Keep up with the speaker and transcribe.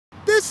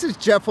This is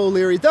Jeff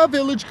O'Leary, the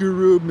Village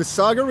Guru,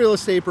 Mississauga real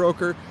estate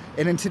broker,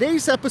 and in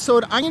today's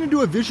episode, I'm going to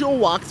do a visual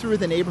walkthrough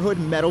of the neighborhood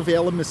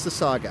Meadowvale in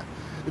Mississauga.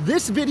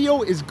 This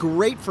video is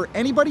great for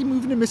anybody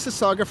moving to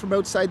Mississauga from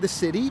outside the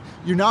city.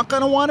 You're not going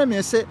to want to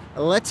miss it.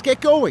 Let's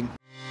get going.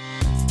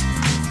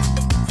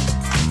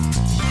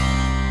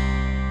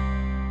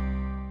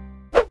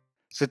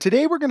 So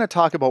today we're going to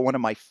talk about one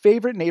of my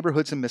favorite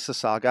neighborhoods in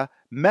Mississauga,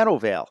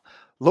 Meadowvale.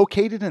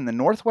 Located in the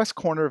northwest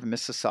corner of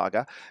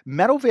Mississauga,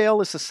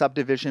 Meadowvale is a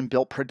subdivision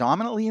built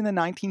predominantly in the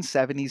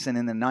 1970s and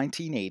in the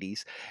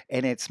 1980s,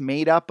 and it's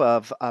made up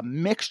of a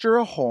mixture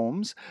of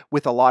homes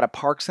with a lot of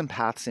parks and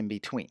paths in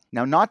between.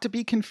 Now, not to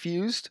be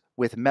confused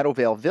with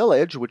Meadowvale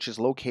Village, which is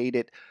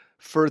located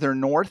further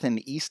north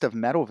and east of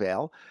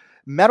Meadowvale.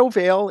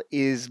 Meadowvale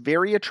is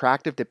very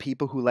attractive to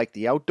people who like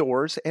the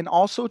outdoors and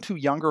also to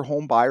younger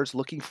home buyers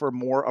looking for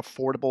more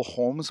affordable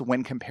homes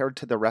when compared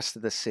to the rest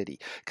of the city.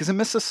 Because in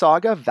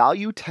Mississauga,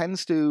 value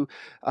tends to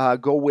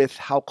go with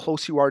how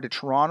close you are to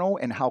Toronto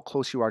and how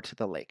close you are to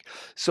the lake.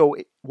 So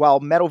while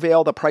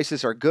Meadowvale, the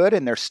prices are good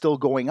and they're still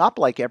going up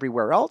like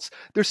everywhere else,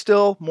 they're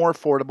still more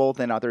affordable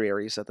than other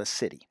areas of the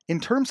city.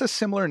 In terms of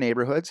similar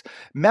neighborhoods,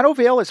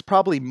 Meadowvale is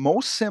probably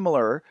most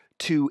similar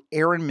to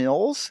Erin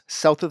Mills,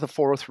 south of the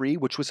 403,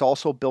 which was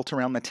also built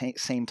around the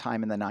same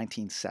time in the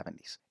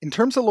 1970s. In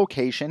terms of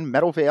location,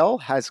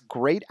 Meadowvale has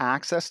great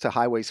access to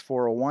highways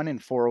 401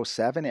 and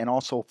 407 and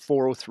also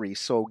 403,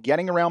 so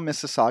getting around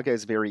Mississauga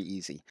is very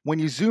easy. When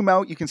you zoom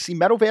out, you can see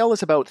Meadowvale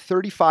is about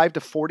 35 to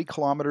 40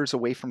 kilometers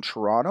away from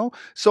Toronto,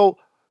 so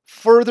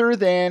further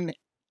than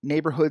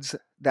neighborhoods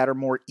that are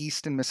more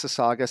east in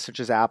Mississauga, such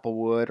as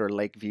Applewood or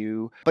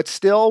Lakeview, but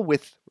still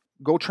with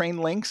GO train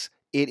links,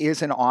 it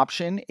is an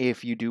option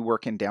if you do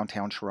work in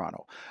downtown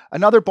Toronto.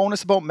 Another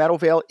bonus about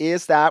Meadowvale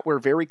is that we're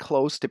very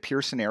close to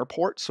Pearson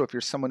Airport. So if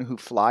you're someone who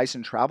flies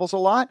and travels a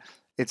lot,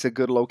 it's a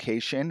good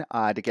location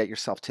to get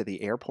yourself to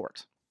the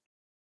airport.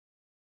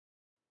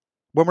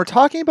 When we're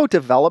talking about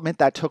development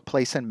that took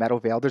place in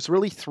Meadowvale, there's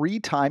really three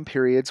time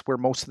periods where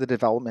most of the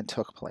development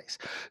took place.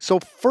 So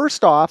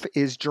first off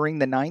is during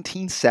the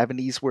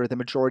 1970s where the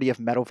majority of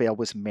Meadowvale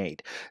was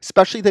made,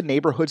 especially the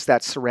neighborhoods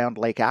that surround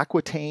Lake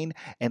Aquitaine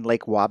and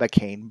Lake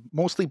Wabakane,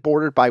 mostly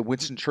bordered by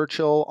Winston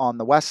Churchill on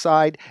the west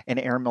side and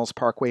Erin Mills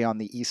Parkway on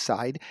the east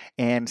side,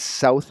 and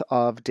south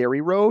of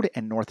Derry Road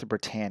and north of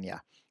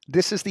Britannia.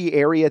 This is the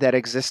area that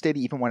existed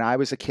even when I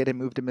was a kid and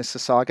moved to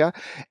Mississauga.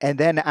 And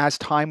then as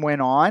time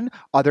went on,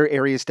 other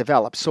areas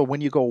developed. So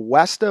when you go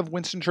west of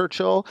Winston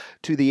Churchill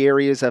to the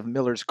areas of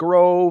Miller's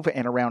Grove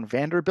and around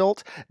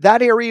Vanderbilt,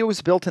 that area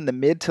was built in the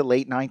mid to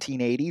late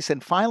 1980s.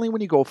 And finally,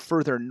 when you go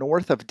further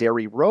north of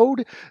Derry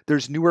Road,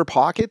 there's newer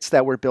pockets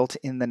that were built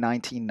in the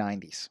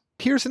 1990s.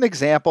 Here's an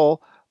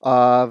example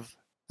of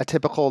a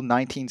typical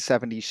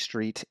 1970s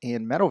street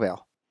in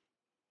Meadowvale.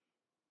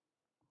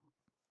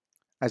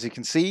 As you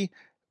can see,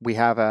 we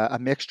have a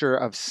mixture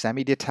of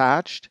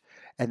semi-detached,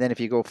 and then if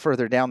you go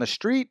further down the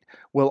street,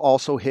 we'll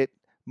also hit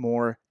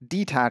more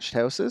detached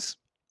houses.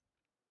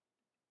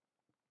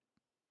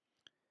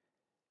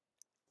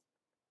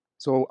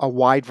 So a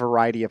wide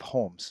variety of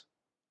homes.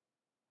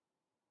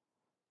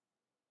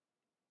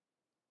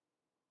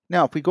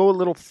 Now, if we go a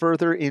little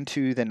further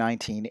into the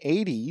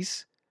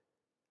 1980s,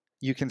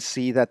 you can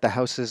see that the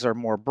houses are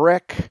more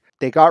brick.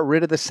 They got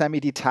rid of the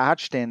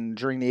semi-detached, and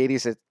during the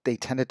 80s, they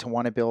tended to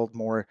want to build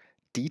more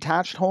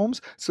detached homes.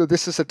 So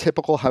this is a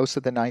typical house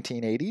of the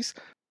 1980s.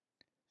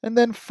 And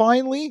then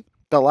finally,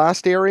 the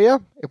last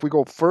area, if we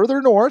go further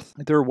north,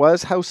 there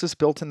was houses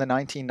built in the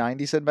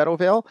 1990s in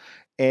Meadowvale.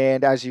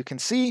 And as you can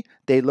see,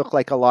 they look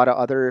like a lot of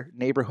other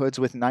neighborhoods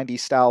with 90s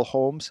style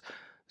homes.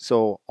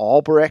 So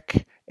all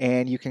brick,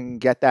 and you can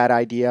get that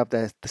idea of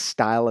the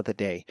style of the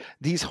day.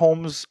 These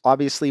homes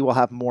obviously will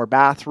have more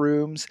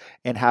bathrooms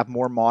and have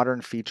more modern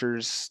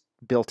features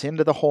built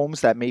into the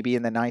homes that maybe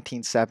in the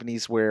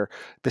 1970s where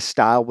the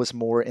style was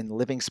more in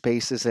living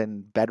spaces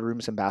and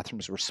bedrooms and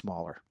bathrooms were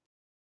smaller.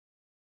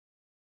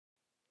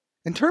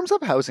 In terms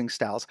of housing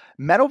styles,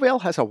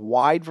 Meadowvale has a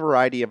wide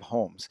variety of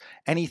homes,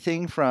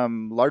 anything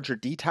from larger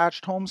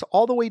detached homes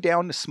all the way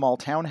down to small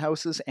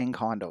townhouses and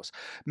condos.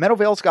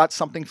 Meadowvale's got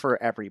something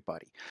for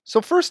everybody.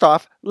 So first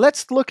off,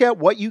 let's look at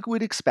what you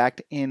would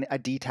expect in a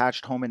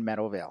detached home in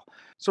Meadowvale.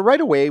 So right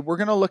away, we're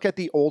going to look at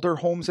the older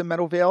homes in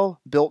Meadowvale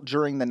built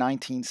during the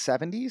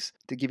 1970s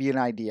to give you an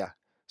idea.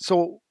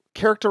 So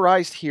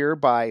characterized here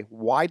by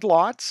wide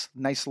lots,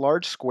 nice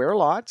large square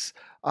lots,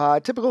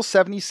 typical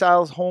 70s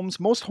style homes.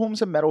 Most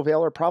homes in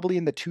Meadowvale are probably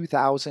in the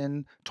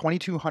 2,000,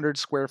 2,200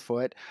 square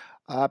foot.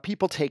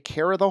 People take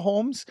care of the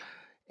homes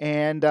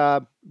and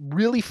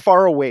really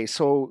far away.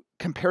 So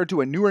compared to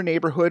a newer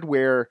neighborhood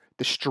where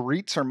the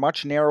streets are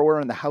much narrower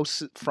and the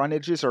house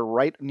frontages are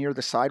right near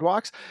the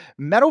sidewalks,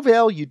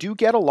 Meadowvale, you do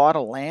get a lot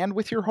of land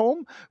with your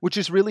home, which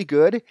is really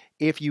good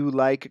if you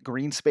like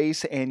green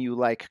space and you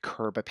like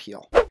curb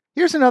appeal.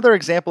 Here's another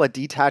example of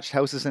detached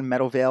houses in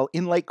Meadowvale.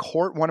 In Lake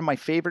Court, one of my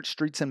favorite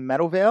streets in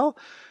Meadowvale,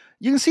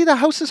 You can see the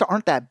houses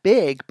aren't that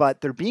big,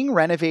 but they're being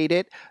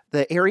renovated.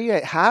 The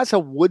area has a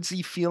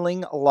woodsy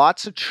feeling,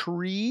 lots of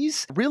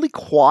trees, really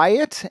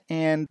quiet,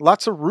 and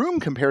lots of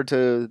room compared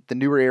to the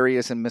newer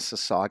areas in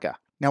Mississauga.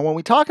 Now, when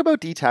we talk about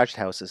detached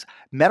houses,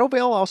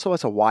 Meadowvale also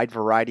has a wide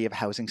variety of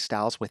housing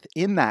styles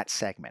within that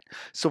segment.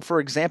 So, for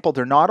example,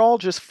 they're not all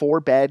just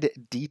 4-bed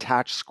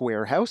detached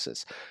square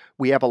houses.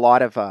 We have a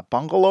lot of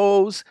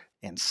bungalows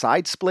and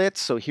side splits.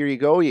 So here you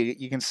go.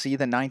 You can see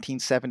the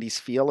 1970s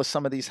feel of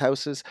some of these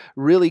houses.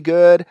 Really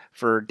good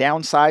for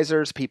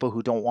downsizers, people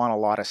who don't want a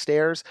lot of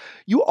stairs.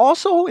 You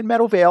also, in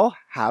Meadowvale,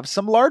 have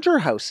some larger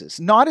houses.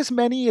 Not as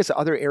many as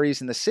other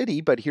areas in the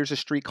city, but here's a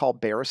street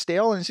called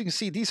Barrisdale. And as you can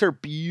see, these are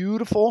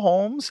beautiful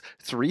homes,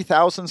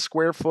 3,000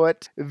 square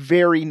foot.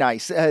 Very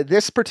nice.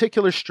 This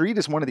particular street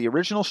is one of the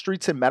original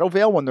streets in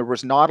Meadowvale when there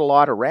was not a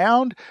lot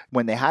around,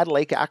 when they had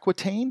Lake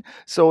Aquitaine.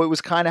 So it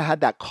was kind of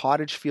had that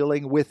cottage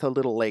feeling with a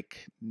little lake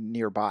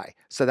nearby.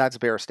 So that's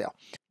Barrisdale.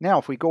 Now,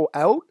 if we go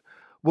out,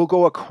 we'll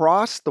go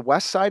across the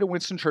west side of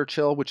Winston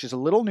Churchill, which is a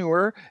little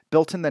newer,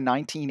 built in the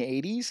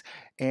 1980s.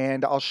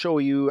 And I'll show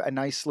you a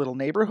nice little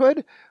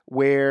neighborhood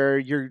where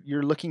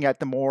you're looking at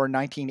the more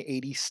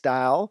 1980s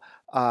style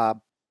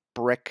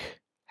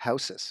brick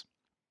houses.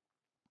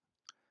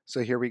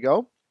 So here we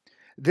go.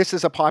 This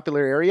is a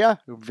popular area,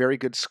 very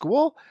good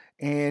school,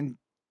 and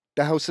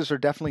the houses are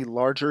definitely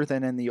larger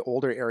than in the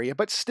older area,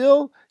 but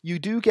still you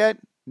do get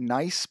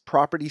nice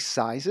property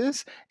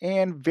sizes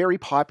and very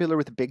popular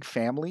with big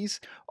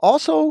families.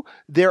 Also,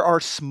 there are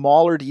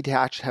smaller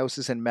detached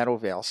houses in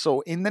Meadowvale.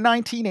 So in the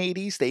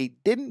 1980s, they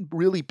didn't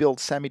really build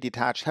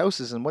semi-detached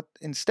houses, and what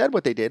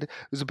they did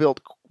was build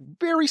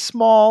very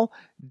small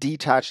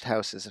detached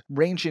houses,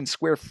 range in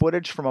square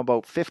footage from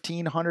about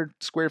 1,500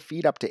 square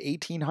feet up to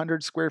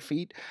 1,800 square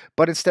feet.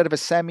 But instead of a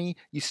semi,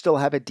 you still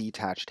have a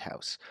detached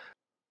house.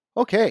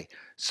 Okay,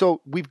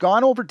 so we've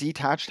gone over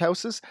detached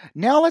houses.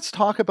 Now let's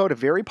talk about a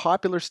very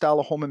popular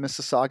style of home in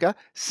Mississauga,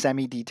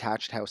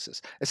 semi-detached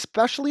houses.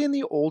 Especially in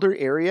the older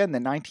area, in the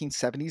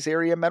 1970s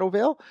area,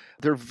 Meadowvale,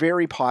 they're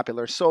very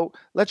popular. So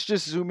let's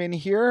just zoom in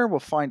here. We'll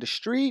find a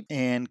street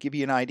and give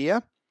you an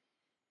idea.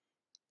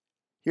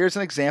 Here's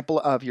an example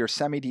of your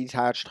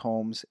semi-detached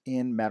homes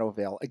in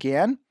Meadowvale.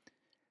 Again,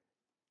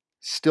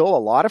 still a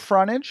lot of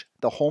frontage.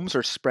 The homes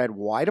are spread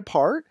wide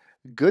apart.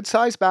 Good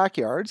sized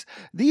backyards.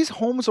 These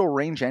homes will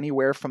range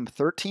anywhere from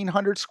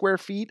 1,300 square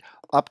feet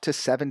up to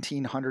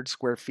 1,700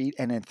 square feet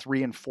and in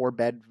 3 and 4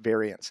 bed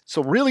variants.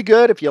 So really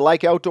good if you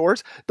like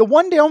outdoors. The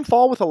one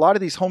downfall with a lot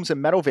of these homes in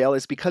Meadowvale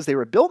is because they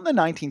were built in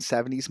the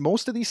 1970s,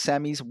 most of these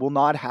semis will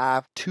not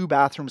have 2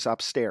 bathrooms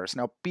upstairs.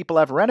 Now, people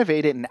have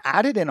renovated and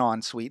added in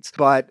en-suites,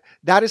 but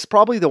that is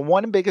probably the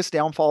one biggest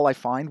downfall I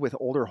find with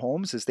older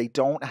homes is they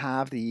don't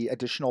have the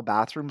additional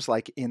bathrooms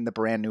like in the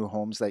brand new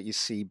homes that you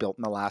see built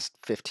in the last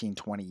 15,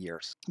 20 years.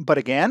 But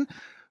again,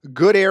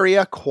 good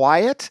area,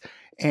 quiet.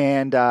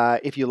 And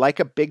if you like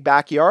a big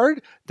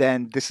backyard,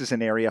 then this is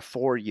an area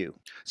for you.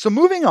 So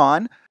moving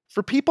on,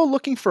 for people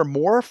looking for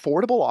more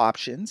affordable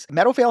options,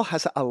 Meadowvale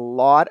has a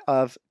lot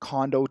of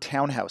condo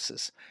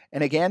townhouses.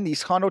 And again,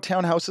 these condo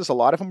townhouses, a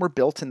lot of them were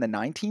built in the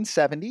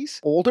 1970s,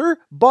 older,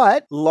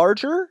 but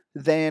larger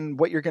than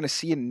what you're going to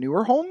see in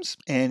newer homes.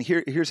 And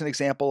here's an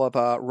example of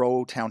a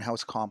row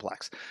townhouse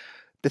complex.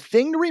 The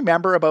thing to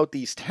remember about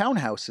these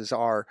townhouses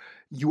are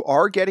you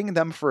are getting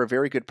them for a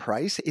very good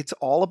price. It's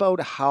all about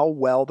how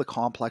well the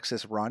complex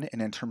is run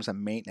and in terms of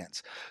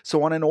maintenance.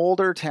 So on an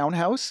older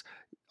townhouse,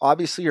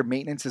 obviously your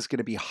maintenance is going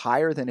to be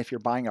higher than if you're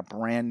buying a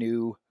brand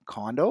new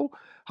condo.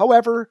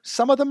 However,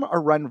 some of them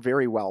are run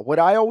very well. What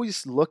I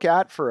always look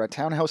at for a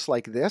townhouse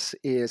like this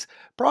is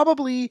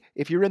probably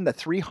if you're in the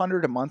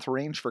 $300 a month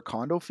range for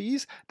condo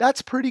fees,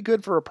 that's pretty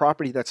good for a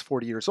property that's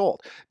 40 years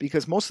old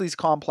because most of these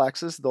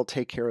complexes, they'll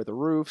take care of the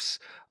roofs,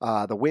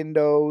 the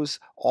windows,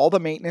 all the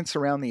maintenance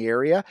around the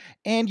area,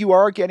 and you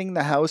are getting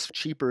the house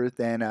cheaper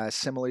than a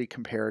similarly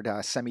compared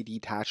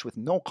semi-detached with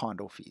no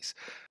condo fees.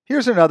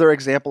 Here's another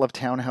example of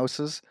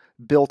townhouses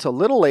built a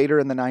little later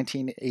in the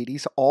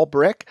 1980s, all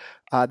brick.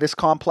 This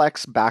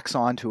complex backs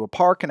onto a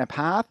park and a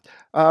path.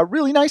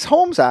 Really nice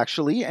homes,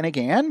 actually, and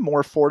again,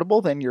 more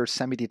affordable than your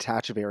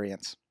semi-detached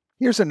variants.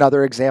 Here's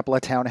another example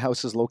of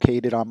townhouses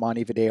located on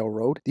Montevideo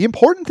Road. The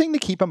important thing to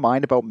keep in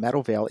mind about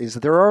Meadowvale is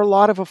there are a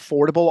lot of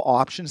affordable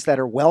options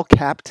that are well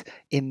kept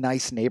in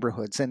nice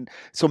neighborhoods. And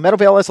so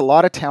Meadowvale has a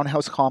lot of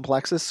townhouse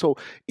complexes. So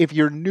if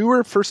you're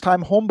newer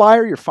first-time home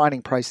buyer, you're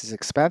finding prices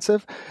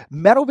expensive.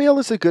 Meadowvale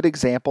is a good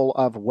example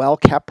of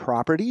well-kept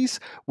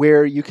properties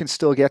where you can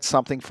still get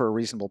something for a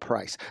reasonable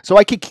price. So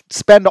I could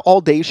spend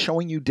all day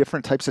showing you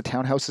different types of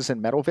townhouses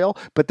in Meadowvale,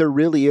 but there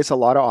really is a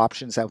lot of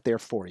options out there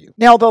for you.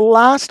 Now, the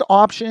last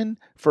option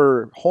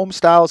for home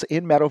styles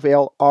in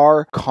Meadowvale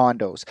are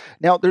condos.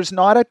 Now, there's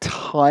not a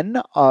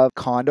ton of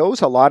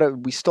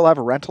condos. We still have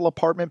rental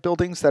apartment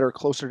buildings that are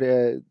closer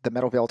to the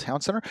Meadowvale Town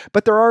Center,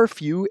 but there are a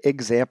few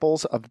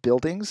examples of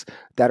buildings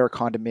that are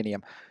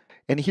condominium.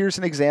 And here's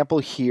an example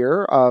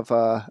here of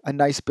a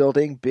nice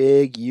building,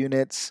 big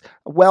units,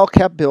 a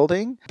well-kept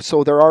building.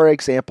 So there are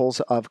examples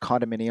of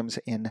condominiums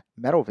in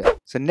Meadowvale.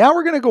 So now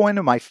we're going to go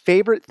into my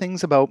favorite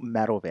things about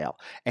Meadowvale.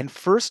 And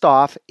first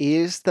off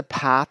is the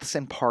paths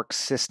and parks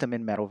system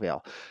in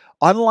Meadowvale.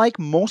 Unlike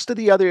most of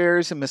the other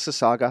areas in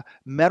Mississauga,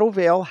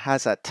 Meadowvale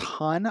has a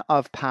ton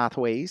of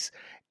pathways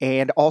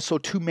and also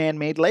 2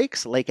 man-made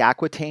lakes, Lake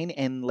Aquitaine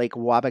and Lake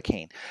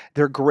Wabakane.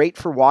 They're great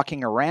for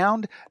walking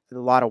around, a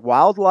lot of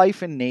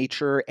wildlife and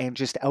nature and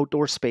just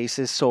outdoor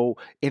spaces. So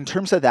in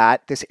terms of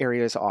that, this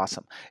area is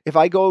awesome. If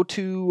I go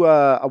to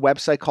a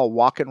website called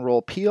Walk and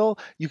Roll Peel,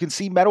 you can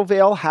see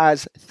Meadowvale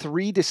has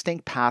 3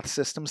 distinct path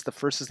systems. The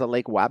first is the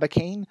Lake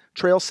Wabakane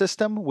trail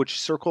system, which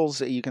circles,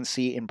 you can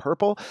see in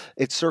purple.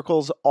 It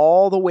circles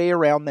all the way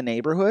around the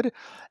neighborhood.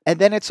 And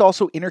then it's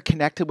also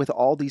interconnected with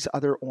all these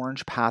other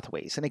orange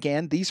pathways. And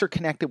again, these are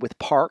connected with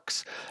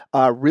parks,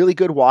 really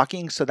good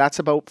walking. So that's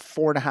about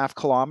 4.5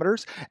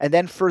 kilometers. And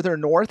then further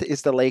north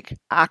is the Lake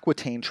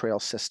Aquitaine trail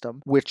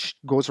system, which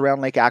goes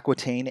around Lake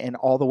Aquitaine and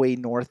all the way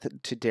north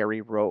to Derry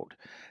Road.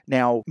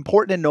 Now,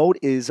 important to note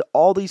is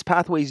all these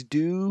pathways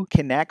do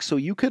connect, so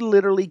you could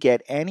literally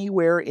get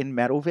anywhere in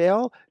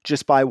Meadowvale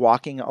just by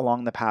walking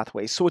along the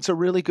pathways. So it's a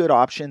really good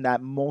option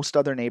that most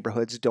other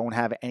neighborhoods don't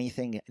have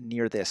anything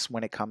near this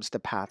when it comes to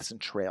paths and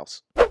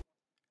trails.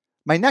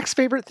 My next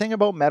favorite thing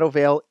about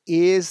Meadowvale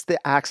is the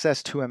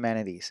access to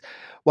amenities.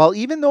 While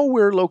even though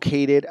we're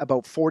located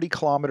about 40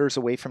 kilometers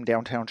away from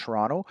downtown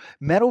Toronto,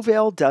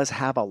 Meadowvale does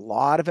have a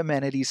lot of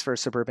amenities for a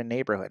suburban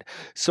neighborhood.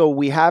 So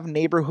we have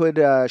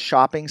neighborhood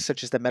shopping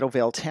such as the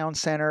Meadowvale Town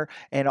Centre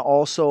and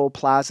also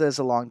plazas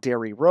along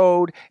Derry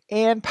Road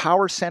and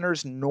power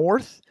centers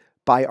north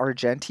by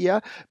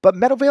Argentia, but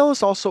Meadowvale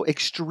is also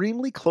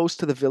extremely close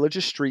to the village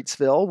of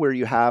Streetsville, where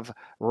you have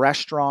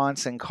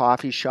restaurants and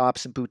coffee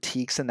shops and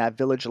boutiques and that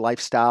village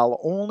lifestyle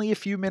only a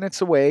few minutes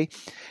away.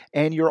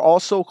 And you're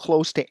also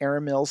close to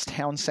Erin Mills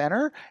Town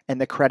Center and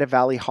the Credit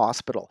Valley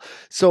Hospital.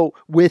 So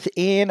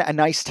within a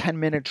nice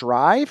 10-minute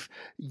drive,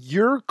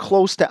 you're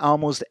close to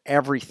almost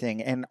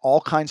everything and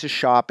all kinds of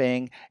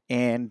shopping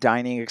and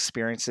dining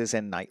experiences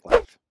and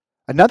nightlife.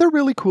 Another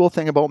really cool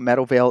thing about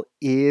Meadowvale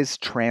is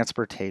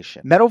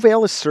transportation.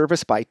 Meadowvale is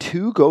serviced by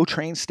 2 GO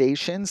train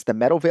stations, the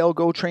Meadowvale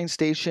GO train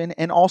station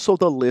and also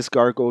the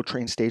Lisgar GO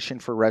train station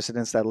for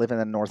residents that live in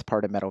the north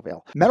part of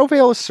Meadowvale.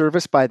 Meadowvale is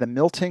serviced by the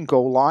Milton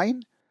GO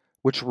line,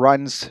 which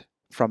runs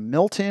from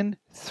Milton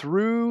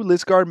through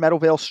Lisgar,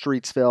 Meadowvale,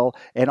 Streetsville,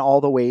 and all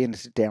the way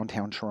into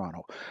downtown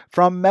Toronto.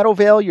 From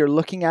Meadowvale, you're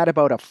looking at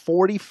about a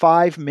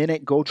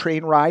 45-minute GO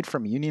train ride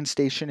from Union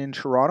Station in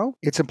Toronto.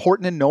 It's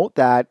important to note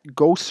that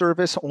GO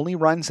service only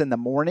runs in the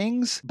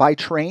mornings by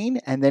train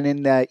and then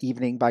in the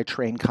evening by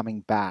train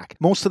coming back.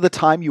 Most of the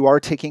time, you are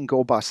taking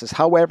GO buses.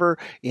 However,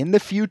 in the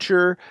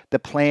future, the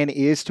plan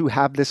is to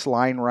have this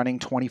line running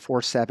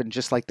 24/7,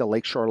 just like the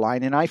Lakeshore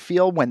line. And I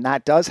feel when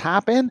that does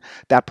happen,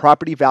 that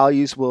property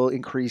values will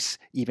increase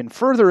even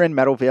further in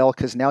Meadowvale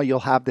because now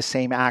you'll have the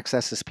same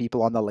access as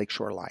people on the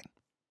Lakeshore line.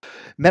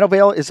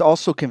 Meadowvale is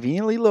also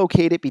conveniently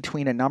located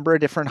between a number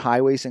of different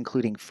highways,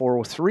 including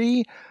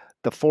 403,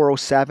 the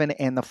 407,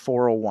 and the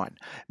 401.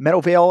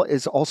 Meadowvale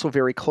is also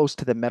very close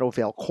to the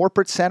Meadowvale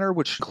Corporate Center,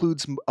 which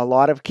includes a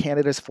lot of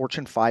Canada's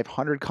Fortune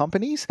 500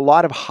 companies, a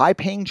lot of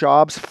high-paying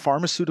jobs,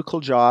 pharmaceutical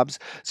jobs.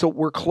 So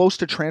we're close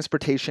to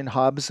transportation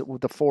hubs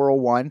with the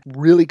 401.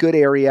 Really good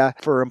area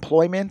for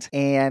employment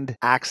and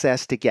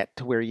access to get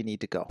to where you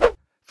need to go.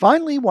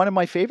 Finally, one of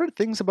my favorite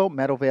things about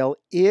Meadowvale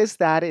is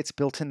that it's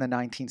built in the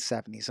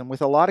 1970s. And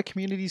with a lot of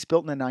communities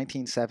built in the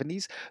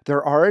 1970s,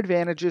 there are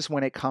advantages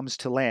when it comes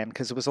to land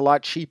because it was a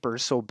lot cheaper,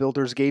 so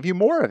builders gave you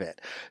more of it.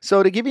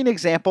 So to give you an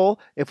example,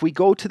 if we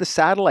go to the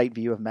satellite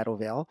view of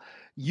Meadowvale,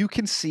 you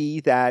can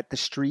see that the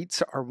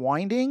streets are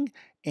winding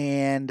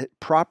and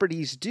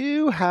properties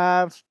do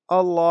have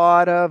a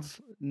lot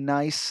of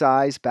nice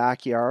sized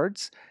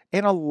backyards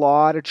and a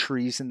lot of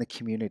trees in the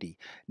community.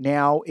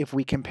 Now, if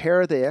we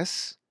compare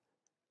this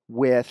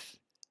with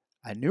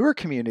a newer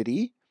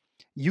community,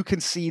 you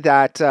can see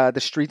that the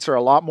streets are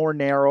a lot more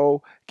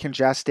narrow,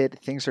 congested,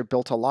 things are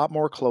built a lot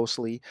more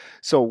closely.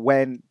 So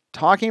when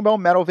talking about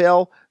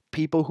Meadowvale,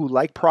 people who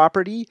like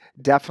property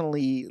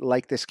definitely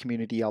like this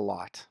community a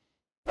lot.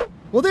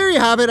 Well, there you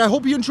have it. I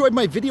hope you enjoyed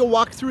my video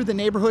walk through the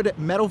neighborhood at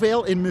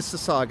Meadowvale in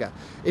Mississauga.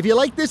 If you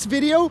like this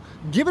video,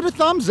 give it a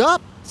thumbs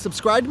up,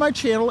 subscribe to my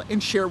channel,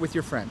 and share it with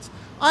your friends.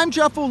 I'm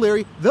Jeff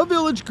O'Leary, the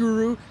Village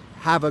Guru.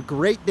 Have a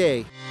great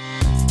day.